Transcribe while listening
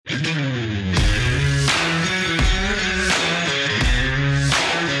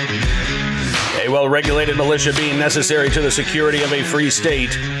well-regulated militia being necessary to the security of a free state,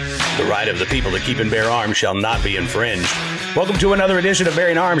 the right of the people to keep and bear arms shall not be infringed. Welcome to another edition of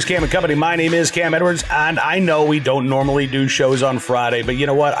Bearing Arms, Cam and Company. My name is Cam Edwards, and I know we don't normally do shows on Friday, but you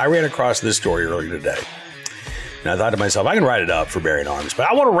know what? I ran across this story earlier today. And I thought to myself, I can write it up for Bearing Arms, but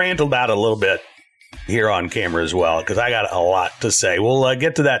I want to rant about it a little bit here on camera as well, because I got a lot to say. We'll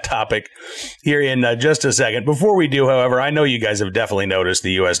get to that topic here in just a second. Before we do, however, I know you guys have definitely noticed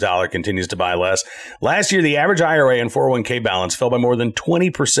the U.S. dollar continues to buy less. Last year, the average IRA and 401k balance fell by more than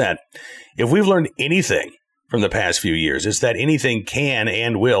 20%. If we've learned anything from the past few years, it's that anything can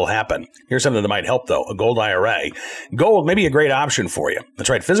and will happen. Here's something that might help, though. A gold IRA. Gold may be a great option for you. That's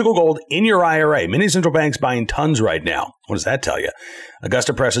right. Physical gold in your IRA. Many central banks buying tons right now. What does that tell you?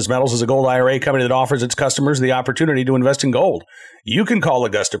 Augusta Precious Metals is a gold IRA company that offers its customers the opportunity to invest in gold. You can call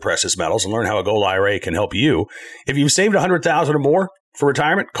Augusta Precious Metals and learn how a gold IRA can help you. If you've saved $100,000 or more for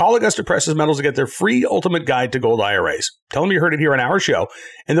retirement, call Augusta Precious Metals to get their free ultimate guide to gold IRAs. Tell them you heard it here on our show,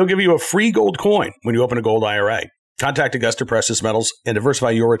 and they'll give you a free gold coin when you open a gold IRA. Contact Augusta Precious Metals and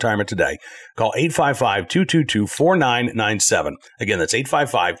diversify your retirement today. Call 855-222-4997. Again, that's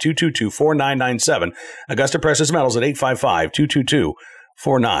 855-222-4997. Augusta Precious Metals at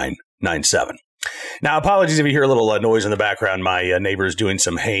 855-222-4997. Now, apologies if you hear a little noise in the background. My neighbor is doing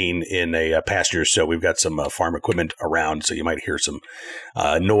some haying in a pasture, so we've got some farm equipment around, so you might hear some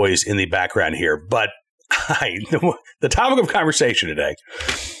noise in the background here. But the topic of conversation today,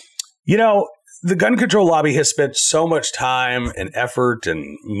 you know, the gun control lobby has spent so much time and effort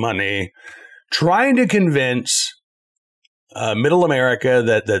and money trying to convince middle America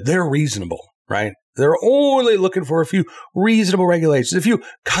that they're reasonable, right? They're only looking for a few reasonable regulations, a few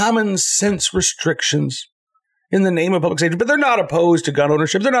common sense restrictions in the name of public safety, but they're not opposed to gun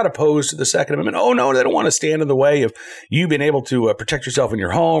ownership. They're not opposed to the Second Amendment. Oh, no, they don't want to stand in the way of you being able to protect yourself in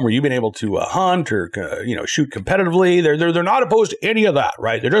your home, or you being able to hunt or shoot competitively. They're not opposed to any of that,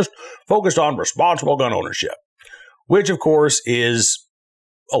 right? They're just focused on responsible gun ownership, which, of course, is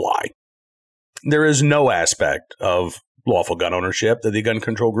a lie. There is no aspect of lawful gun ownership that the gun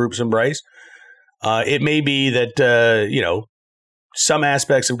control groups embrace. It may be that, some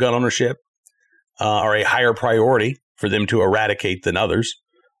aspects of gun ownership are a higher priority for them to eradicate than others.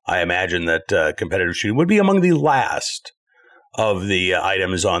 I imagine that competitive shooting would be among the last of the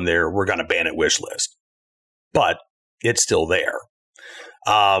items on their "we're going to ban it" wish list. But it's still there.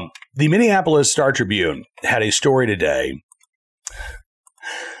 The Minneapolis Star-Tribune had a story today.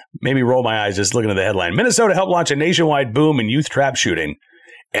 Made me roll my eyes just looking at the headline. Minnesota helped launch a nationwide boom in youth trap shooting,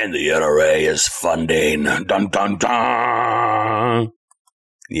 and the NRA is funding. Dun, dun, dun.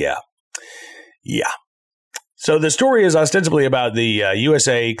 Yeah. So the story is ostensibly about the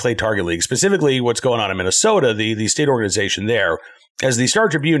USA Clay Target League, specifically what's going on in Minnesota, the state organization there. As the Star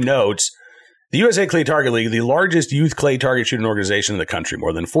Tribune notes, the USA Clay Target League, the largest youth clay target shooting organization in the country,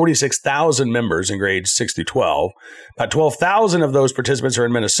 more than 46,000 members in grades 6 through 12. About 12,000 of those participants are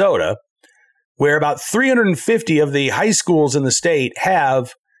in Minnesota, where about 350 of the high schools in the state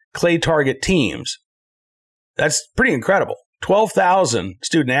have clay target teams. That's pretty incredible. 12,000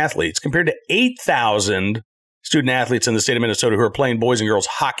 student athletes compared to 8,000 student athletes in the state of Minnesota who are playing boys and girls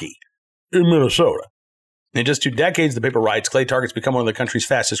hockey in Minnesota. In just 2 decades, the paper writes, clay targets become one of the country's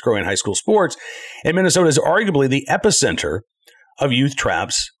fastest growing high school sports, and Minnesota is arguably the epicenter of youth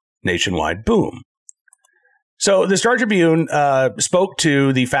traps' nationwide boom. So the Star Tribune spoke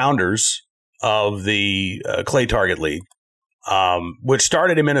to the founders of the Clay Target League, which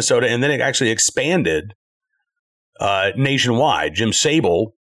started in Minnesota and then it actually expanded nationwide. Jim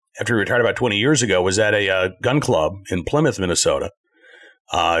Sable, after he retired about 20 years ago, was at a gun club in Plymouth, Minnesota.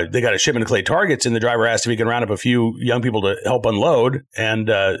 They got a shipment of clay targets, and the driver asked if he could round up a few young people to help unload.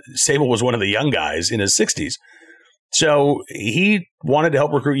 And Sable was one of the young guys in his 60s. So he wanted to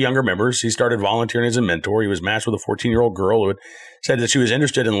help recruit younger members. He started volunteering as a mentor. He was matched with a 14-year-old girl who had said that she was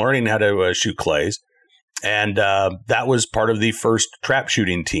interested in learning how to shoot clays. And that was part of the first trap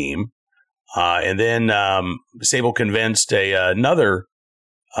shooting team. And then Sable convinced another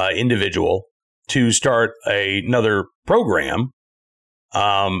individual to start another program,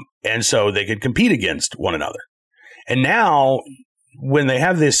 and so they could compete against one another. And now, when they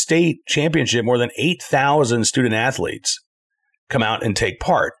have this state championship, more than 8,000 student athletes come out and take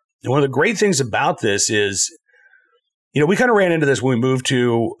part. And one of the great things about this is, we kind of ran into this when we moved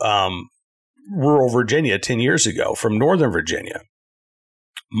to rural Virginia 10 years ago from Northern Virginia.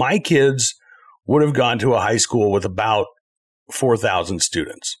 My kids would have gone to a high school with about 4,000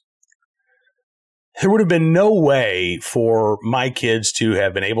 students. There would have been no way for my kids to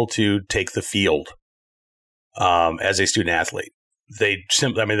have been able to take the field as a student athlete. They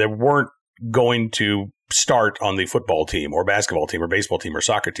weren't going to start on the football team or basketball team or baseball team or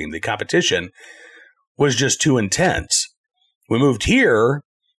soccer team. The competition was just too intense. We moved here,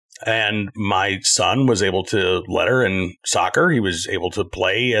 and my son was able to letter in soccer. He was able to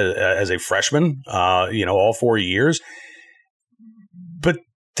play as a freshman, all 4 years. But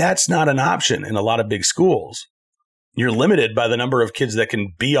that's not an option in a lot of big schools. You're limited by the number of kids that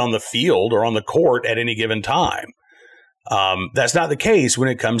can be on the field or on the court at any given time. That's not the case when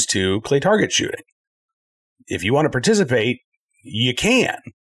it comes to clay target shooting. If you want to participate, you can.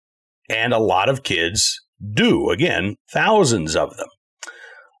 And a lot of kids do. Again, thousands of them.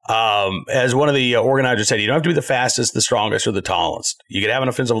 As one of the organizers said, you don't have to be the fastest, the strongest, or the tallest. You could have an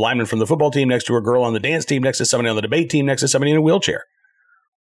offensive lineman from the football team next to a girl on the dance team, next to somebody on the debate team, next to somebody in a wheelchair.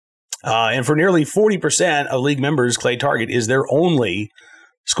 And for nearly 40% of league members, clay target is their only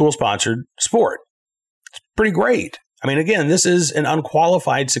school-sponsored sport. It's pretty great. I mean, again, this is an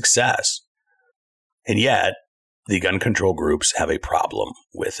unqualified success. And yet, the gun control groups have a problem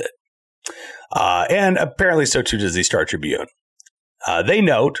with it. And apparently so too does the Star Tribune. They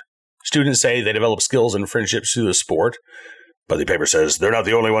note, students say they develop skills and friendships through the sport. But the paper says they're not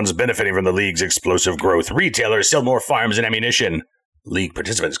the only ones benefiting from the league's explosive growth. Retailers sell more firearms and ammunition. League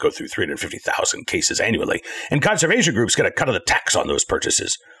participants go through 350,000 cases annually. And conservation groups get a cut of the tax on those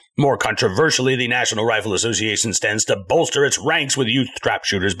purchases. More controversially, the National Rifle Association stands to bolster its ranks with youth trap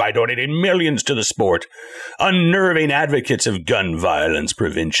shooters by donating millions to the sport, unnerving advocates of gun violence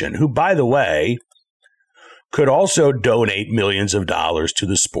prevention, who, by the way, could also donate millions of dollars to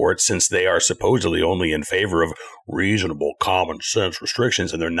the sport since they are supposedly only in favor of reasonable common sense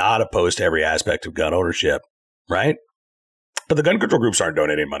restrictions and they're not opposed to every aspect of gun ownership, right? But the gun control groups aren't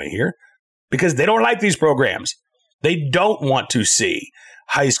donating money here because they don't like these programs. They don't want to see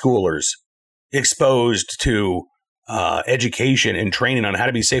high schoolers exposed to education and training on how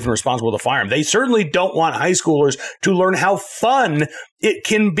to be safe and responsible with a firearm. They certainly don't want high schoolers to learn how fun it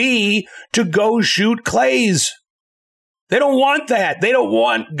can be to go shoot clays. They don't want that. They don't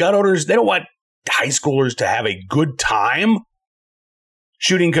want gun owners. They don't want high schoolers to have a good time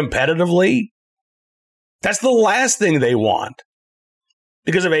shooting competitively. That's the last thing they want.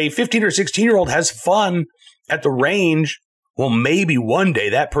 Because if a 15 or 16-year-old has fun at the range, well, maybe one day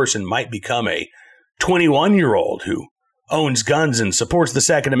that person might become a 21-year-old who owns guns and supports the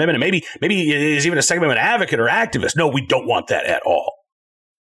Second Amendment. And maybe is even a Second Amendment advocate or activist. No, we don't want that at all.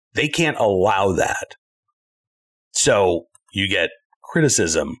 They can't allow that. So you get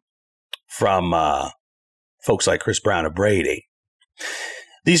criticism from folks like Chris Brown of Brady.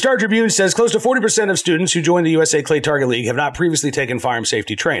 The Star Tribune says close to 40% of students who join the USA Clay Target League have not previously taken firearm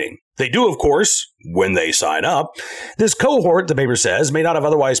safety training. They do, of course, when they sign up. This cohort, the paper says, may not have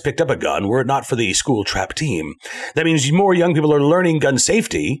otherwise picked up a gun were it not for the school trap team. That means more young people are learning gun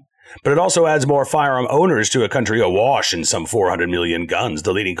safety, but it also adds more firearm owners to a country awash in some 400 million guns,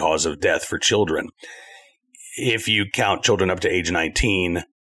 the leading cause of death for children. If you count children up to age 19,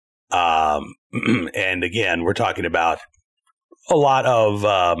 and again, we're talking about a lot of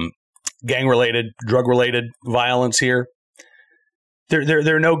gang-related, drug-related violence here.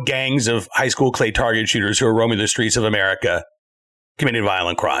 There are no gangs of high school clay target shooters who are roaming the streets of America committing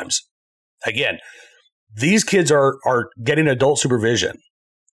violent crimes. Again, these kids are getting adult supervision.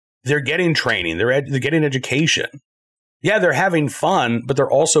 They're getting training. They're getting education. Yeah, they're having fun, but they're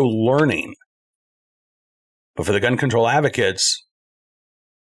also learning. But for the gun control advocates,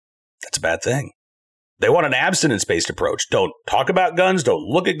 that's a bad thing. They want an abstinence-based approach. Don't talk about guns. Don't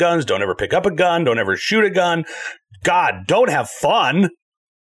look at guns. Don't ever pick up a gun. Don't ever shoot a gun. God, don't have fun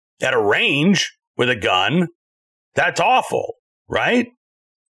at a range with a gun. That's awful, right?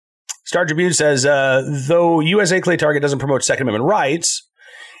 Star Tribune says, though USA Clay Target doesn't promote Second Amendment rights,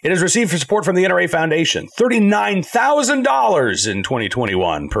 it has received support from the NRA Foundation. $39,000 in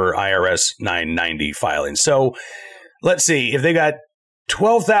 2021 per IRS 990 filing. So let's see. If they got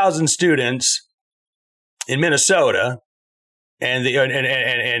 12,000 students in Minnesota, and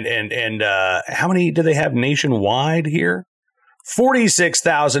how many do they have nationwide here?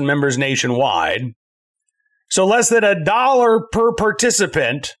 46,000 members nationwide. So less than $1 per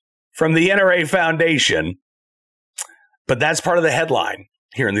participant from the NRA Foundation. But that's part of the headline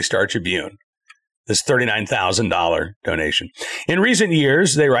here in the Star Tribune. This $39,000 donation. In recent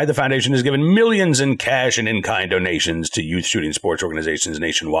years, they write, the foundation has given millions in cash and in-kind donations to youth shooting sports organizations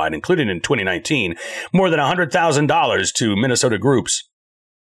nationwide, including in 2019, more than $100,000 to Minnesota groups.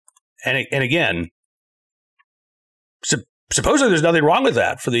 And again, supposedly there's nothing wrong with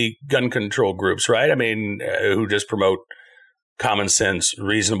that for the gun control groups, right? I mean, who just promote common sense,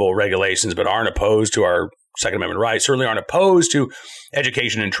 reasonable regulations, but aren't opposed to our Second Amendment rights, certainly aren't opposed to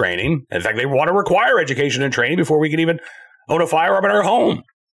education and training. In fact, they want to require education and training before we can even own a firearm in our home.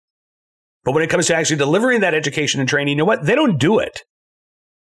 But when it comes to actually delivering that education and training, you know what? They don't do it.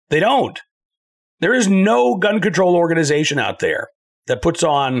 They don't. There is no gun control organization out there that puts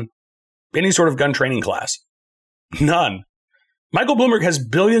on any sort of gun training class. None. Michael Bloomberg has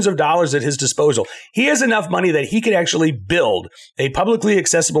billions of dollars at his disposal. He has enough money that he could actually build a publicly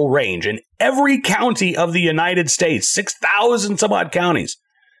accessible range in every county of the United States, 6,000 some odd counties,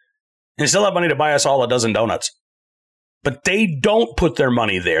 and still have money to buy us all a dozen donuts. But they don't put their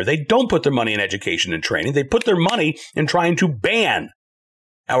money there. They don't put their money in education and training. They put their money in trying to ban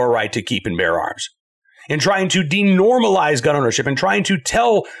our right to keep and bear arms, in trying to denormalize gun ownership, and trying to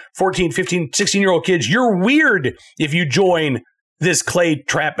tell 14, 15, 16-year-old kids, you're weird if you join this clay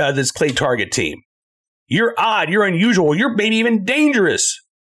target team. You're odd, you're unusual, you're maybe even dangerous.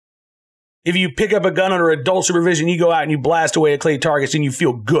 If you pick up a gun under adult supervision, you go out and you blast away at clay targets and you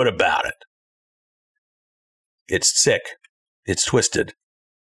feel good about it. It's sick. It's twisted.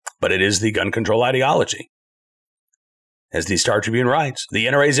 But it is the gun control ideology. As the Star Tribune writes, the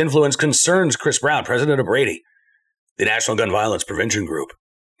NRA's influence concerns Chris Brown, president of Brady, the National Gun Violence Prevention Group.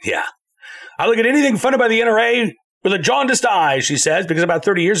 Yeah. I look at anything funded by the NRA with a jaundiced eye, she says, because about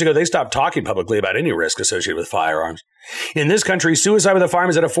 30 years ago, they stopped talking publicly about any risk associated with firearms. In this country, suicide with a firearm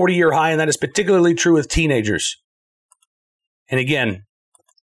is at a 40-year high, and that is particularly true with teenagers. And again,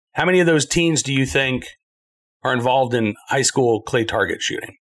 how many of those teens do you think are involved in high school clay target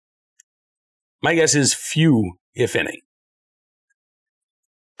shooting? My guess is few, if any.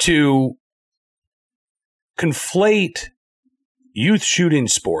 To conflate youth shooting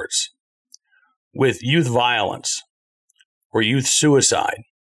sports with youth violence or youth suicide,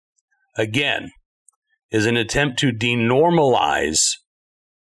 again, is an attempt to denormalize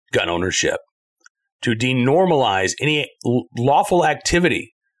gun ownership, to denormalize any lawful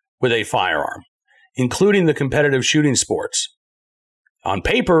activity with a firearm, including the competitive shooting sports. On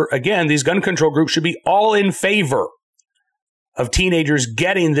paper, again, these gun control groups should be all in favor of teenagers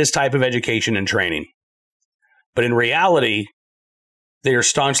getting this type of education and training. But in reality, they are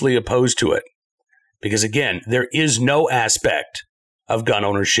staunchly opposed to it. Because again, there is no aspect of gun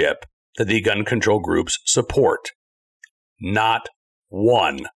ownership that the gun control groups support. Not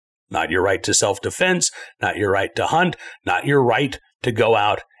one. Not your right to self-defense, not your right to hunt, not your right to go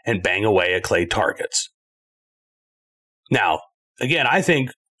out and bang away at clay targets. Now, again, I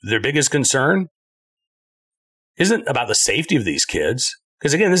think their biggest concern isn't about the safety of these kids,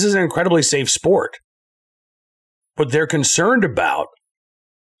 because again, this is an incredibly safe sport. What they're concerned about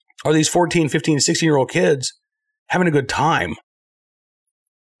are these 14, 15, 16-year-old kids having a good time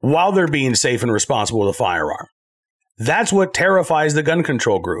while they're being safe and responsible with a firearm. That's what terrifies the gun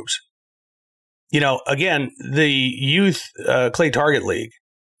control groups. You know, again, the Youth Clay Target League,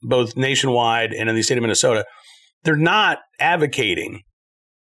 both nationwide and in the state of Minnesota, they're not advocating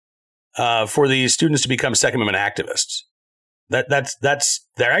for these students to become Second Amendment activists.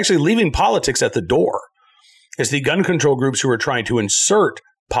 They're actually leaving politics at the door. It's the gun control groups who are trying to insert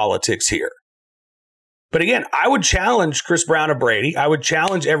politics here. But again, I would challenge Chris Brown of Brady. I would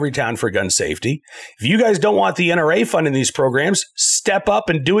challenge Everytown for gun safety. If you guys don't want the NRA funding these programs, step up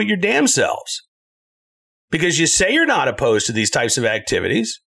and do it your damn selves. Because you say you're not opposed to these types of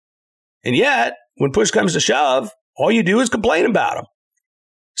activities, and yet, when push comes to shove, all you do is complain about them.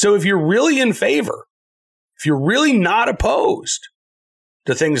 So if you're really in favor, if you're really not opposed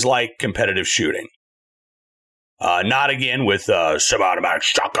to things like competitive shooting, not again with semi-automatic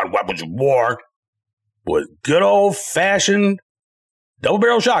shotgun weapons of war, with good old-fashioned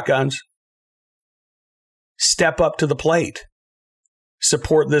double-barrel shotguns, step up to the plate.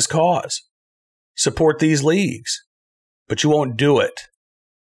 Support this cause. Support these leagues. But you won't do it.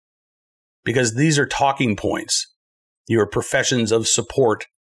 Because these are talking points. Your professions of support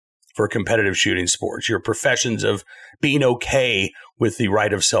for competitive shooting sports. Your professions of being okay with the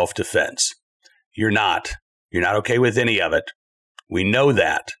right of self-defense. You're not. You're not okay with any of it. We know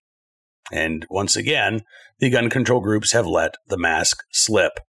that. And once again, the gun control groups have let the mask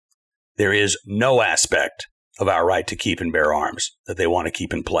slip. There is no aspect of our right to keep and bear arms that they want to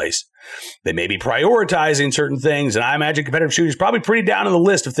keep in place. They may be prioritizing certain things, and I imagine competitive shooting is probably pretty down on the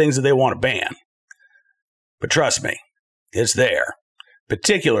list of things that they want to ban. But trust me, it's there,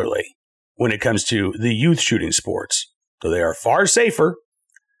 particularly when it comes to the youth shooting sports. So they are far safer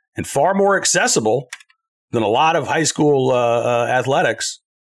and far more accessible than a lot of high school athletics.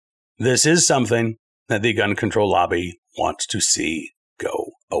 This is something that the gun control lobby wants to see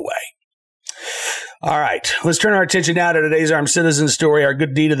go away. All right, let's turn our attention now to today's Armed Citizen story, our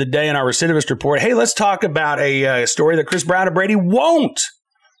good deed of the day, and our recidivist report. Hey, let's talk about a story that Chris Brown and Brady won't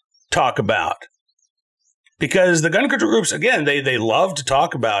talk about. Because the gun control groups, again, they love to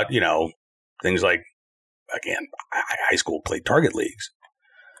talk about, things like, again, high school play target leagues.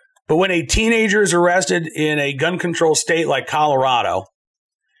 But when a teenager is arrested in a gun control state like Colorado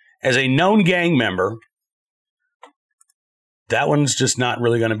as a known gang member, that one's just not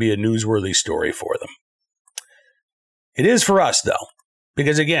really going to be a newsworthy story for them. It is for us, though,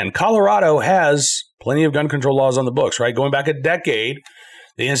 because, again, Colorado has plenty of gun control laws on the books, right? Going back a decade,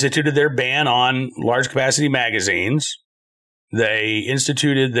 they instituted their ban on large capacity magazines. They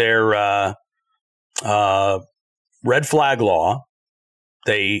instituted their red flag law.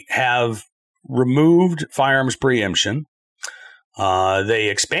 They have removed firearms preemption. They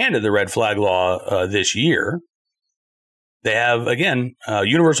expanded the red flag law this year. They have, again,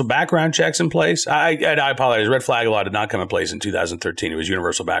 universal background checks in place. I apologize. Red flag law did not come in place in 2013. It was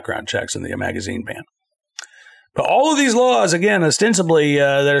universal background checks and the magazine ban. But all of these laws, again, ostensibly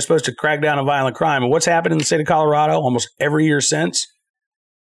that are supposed to crack down on violent crime. And what's happened in the state of Colorado almost every year since?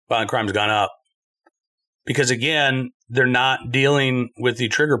 Violent crime's gone up. Because, again, they're not dealing with the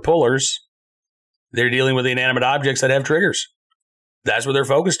trigger pullers. They're dealing with the inanimate objects that have triggers. That's what they're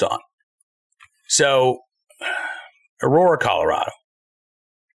focused on. So, Aurora, Colorado.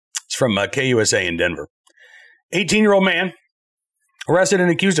 It's from KUSA in Denver. 18-year-old man arrested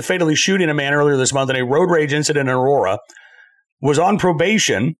and accused of fatally shooting a man earlier this month in a road rage incident in Aurora, was on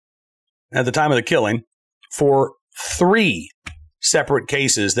probation at the time of the killing for 3 separate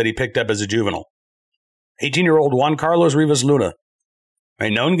cases that he picked up as a juvenile. 18-year-old Juan Carlos Rivas Luna, a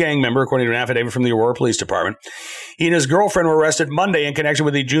known gang member, according to an affidavit from the Aurora Police Department. He and his girlfriend were arrested Monday in connection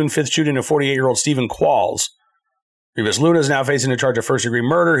with the June 5th shooting of 48-year-old Stephen Qualls. Rivas Luna is now facing a charge of first-degree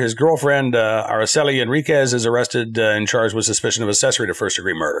murder. His girlfriend, Araceli Enriquez, is arrested and charged with suspicion of accessory to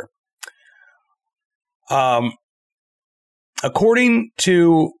first-degree murder. According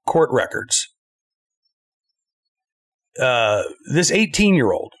to court records, this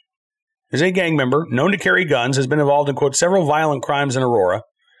 18-year-old is a gang member, known to carry guns, has been involved in, quote, several violent crimes in Aurora.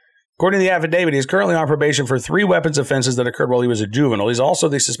 According to the affidavit, he is currently on probation for 3 weapons offenses that occurred while he was a juvenile. He's also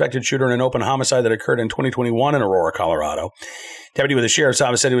the suspected shooter in an open homicide that occurred in 2021 in Aurora, Colorado. Deputy with the sheriff's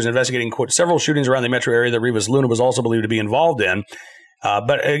office said he was investigating, quote, several shootings around the metro area that Rivas Luna was also believed to be involved in.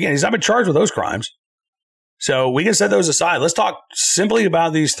 But again, he's not been charged with those crimes. So we can set those aside. Let's talk simply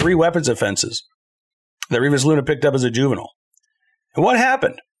about these 3 weapons offenses that Rivas Luna picked up as a juvenile. And what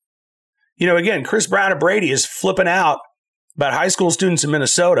happened? Again, Chris Brown and Brady is flipping out about high school students in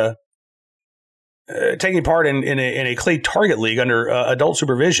Minnesota taking part in a clay target league under adult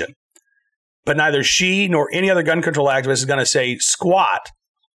supervision. But neither she nor any other gun control activist is going to say squat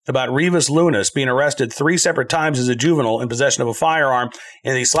about Rivas Luna being arrested 3 separate times as a juvenile in possession of a firearm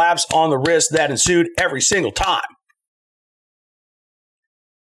and the slaps on the wrist that ensued every single time.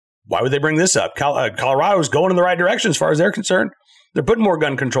 Why would they bring this up? Colorado is going in the right direction as far as they're concerned. They're putting more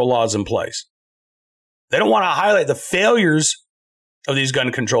gun control laws in place. They don't want to highlight the failures of these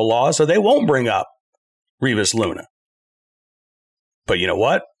gun control laws, so they won't bring up Rivas Luna. But you know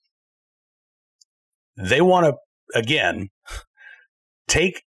what? They want to, again,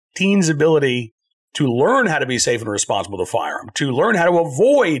 take teens' ability to learn how to be safe and responsible with a firearm, to learn how to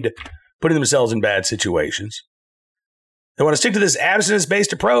avoid putting themselves in bad situations. They want to stick to this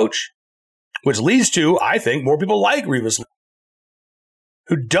abstinence-based approach, which leads to, I think, more people like Rivas Luna,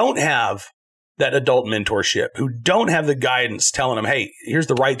 who don't have that adult mentorship, who don't have the guidance telling them, hey, here's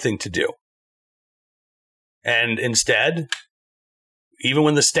the right thing to do. And instead, even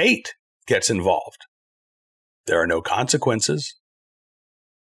when the state gets involved, there are no consequences.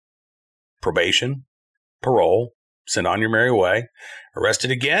 Probation, parole, sent on your merry way. Arrested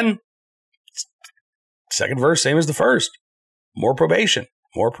again. Second verse, same as the first. More probation,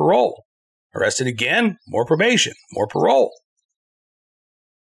 more parole. Arrested again, more probation, more parole.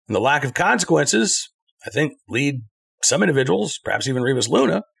 And the lack of consequences, I think, lead some individuals, perhaps even Rivas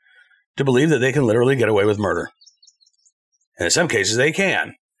Luna, to believe that they can literally get away with murder. And in some cases, they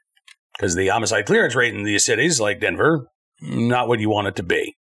can. Because the homicide clearance rate in these cities, like Denver, not what you want it to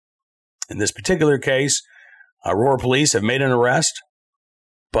be. In this particular case, Aurora police have made an arrest,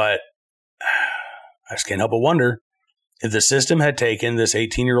 but I just can't help but wonder if the system had taken this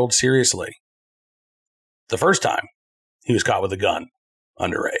 18-year-old seriously. The first time he was caught with a gun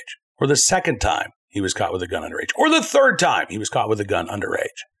underage, or the second time he was caught with a gun underage, or the third time he was caught with a gun underage.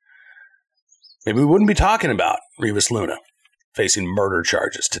 Maybe we wouldn't be talking about Rivas Luna facing murder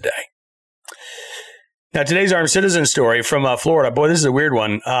charges today. Now, today's Armed Citizen story from Florida. Boy, this is a weird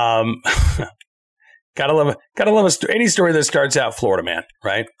one. Gotta love any story that starts out Florida man,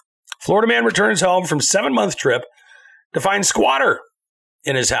 right? Florida man returns home from 7-month trip to find squatter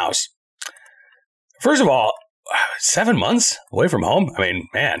in his house. First of all, 7 months away from home? I mean,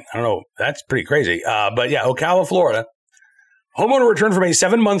 man, I don't know. That's pretty crazy. But yeah, Ocala, Florida. Homeowner returned from a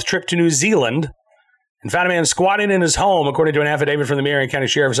 7-month trip to New Zealand and found a man squatting in his home, according to an affidavit from the Marion County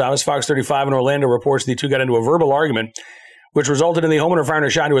Sheriff's Office. Fox 35 in Orlando reports the two got into a verbal argument, which resulted in the homeowner firing a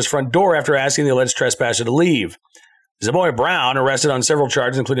shot into his front door after asking the alleged trespasser to leave. Zamoy Brown, arrested on several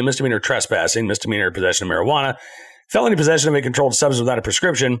charges, including misdemeanor trespassing, misdemeanor possession of marijuana, felony possession of a controlled substance without a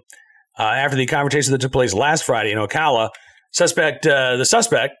prescription. After the confrontation that took place last Friday in Ocala, the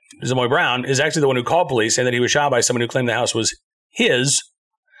suspect, Zamoy Brown, is actually the one who called police, saying that he was shot by someone who claimed the house was his,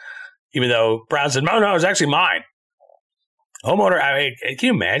 even though Brown said, no, it was actually mine. Homeowner, can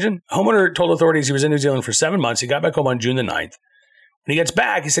you imagine? Homeowner told authorities he was in New Zealand for 7 months. He got back home on June the 9th. When he gets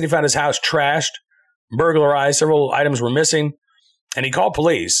back, he said he found his house trashed, burglarized, several items were missing, and he called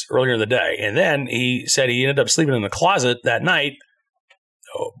police earlier in the day. And then he said he ended up sleeping in the closet that night,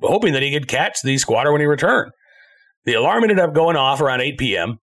 hoping that he could catch the squatter when he returned. The alarm ended up going off around 8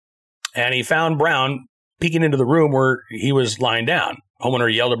 p.m., and he found Brown peeking into the room where he was lying down.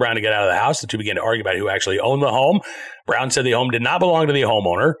 Homeowner yelled at Brown to get out of the house. The two began to argue about who actually owned the home. Brown said the home did not belong to the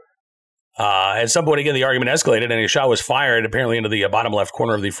homeowner. At some point, again, the argument escalated, and a shot was fired, apparently into the bottom left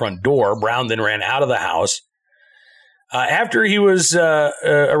corner of the front door. Brown then ran out of the house. After he was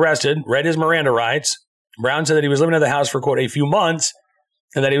arrested, read his Miranda rights, Brown said that he was living in the house for, quote, a few months,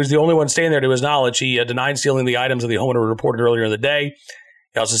 and that he was the only one staying there to his knowledge. He denied stealing the items that the homeowner reported earlier in the day.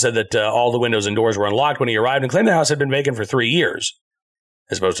 He also said that all the windows and doors were unlocked when he arrived and claimed the house had been vacant for 3 years,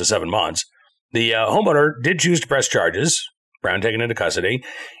 as opposed to 7 months. The homeowner did choose to press charges, Brown taken into custody.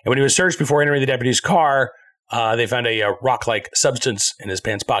 And when he was searched before entering the deputy's car, they found a rock-like substance in his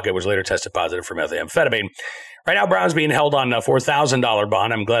pants pocket, which later tested positive for methamphetamine. Right now, Brown's being held on a $4,000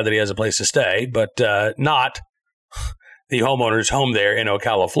 bond. I'm glad that he has a place to stay, but not the homeowner's home there in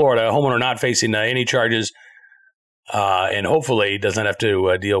Ocala, Florida. Homeowner not facing any charges, and hopefully doesn't have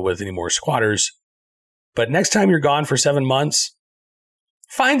to deal with any more squatters. But next time you're gone for 7 months,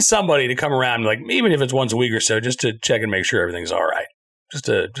 find somebody to come around, like even if it's once a week or so, just to check and make sure everything's all right. Just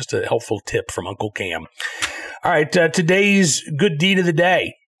a helpful tip from Uncle Cam. All right, today's good deed of the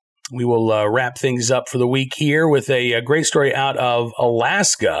day. We will wrap things up for the week here with a great story out of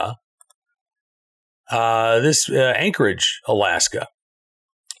Alaska. Anchorage, Alaska,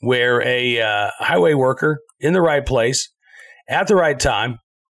 where a highway worker in the right place at the right time,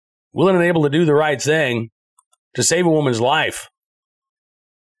 willing and able to do the right thing to save a woman's life.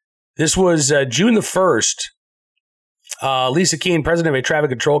 This was June the 1st. Lisa Keene, president of a traffic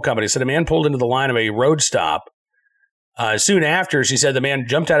control company, said a man pulled into the line of a road stop. Soon after, she said the man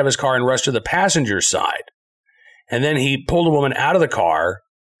jumped out of his car and rushed to the passenger side. And then he pulled a woman out of the car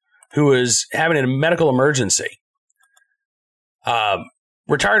who was having a medical emergency.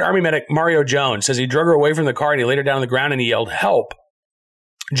 Retired Army medic Mario Jones says he drug her away from the car and he laid her down on the ground and he yelled, "Help."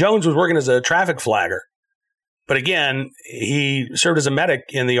 Jones was working as a traffic flagger. But again, he served as a medic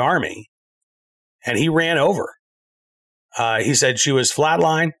in the Army, and he ran over. He said she was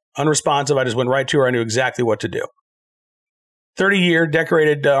flatline, unresponsive. I just went right to her. I knew exactly what to do. 30-year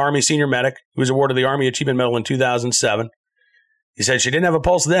decorated Army senior medic who was awarded the Army Achievement Medal in 2007. He said she didn't have a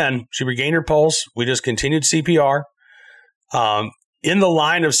pulse then. She regained her pulse. We just continued CPR. In the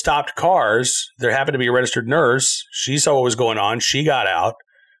line of stopped cars, there happened to be a registered nurse. She saw what was going on. She got out.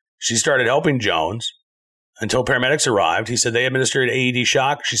 She started helping Jones until paramedics arrived. He said they administered AED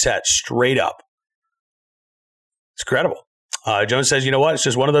shock. She sat straight up. It's incredible. Jones says, you know what? It's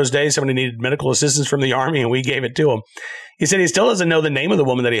just one of those days. Somebody needed medical assistance from the Army, and we gave it to him. He said he still doesn't know the name of the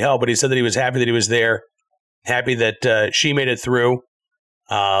woman that he helped, but he said that he was happy that he was there, happy that she made it through.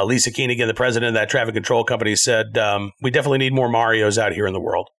 Lisa Keene, again, the president of that traffic control company, said, we definitely need more Marios out here in the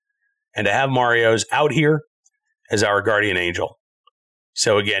world. And to have Marios out here as our guardian angel.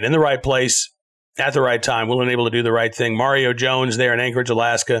 So again, in the right place, at the right time, willing and able to do the right thing. Mario Jones there in Anchorage,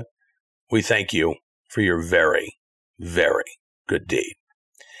 Alaska, we thank you for your very, very good deed.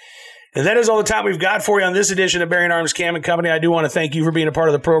 And that is all the time we've got for you on this edition of Bearing Arms Cam and Company. I do want to thank you for being a part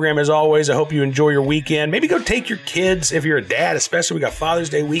of the program as always. I hope you enjoy your weekend. Maybe go take your kids, if you're a dad, especially we got Father's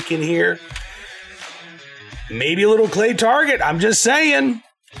Day weekend here. Maybe a little clay target. I'm just saying.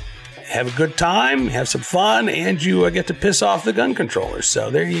 Have a good time, have some fun, and you get to piss off the gun controllers. So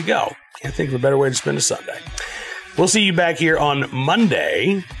there you go. Can't think of a better way to spend a Sunday. We'll see you back here on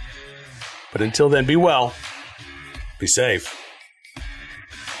Monday. But until then, be well, be safe,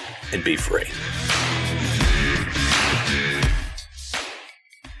 and be free.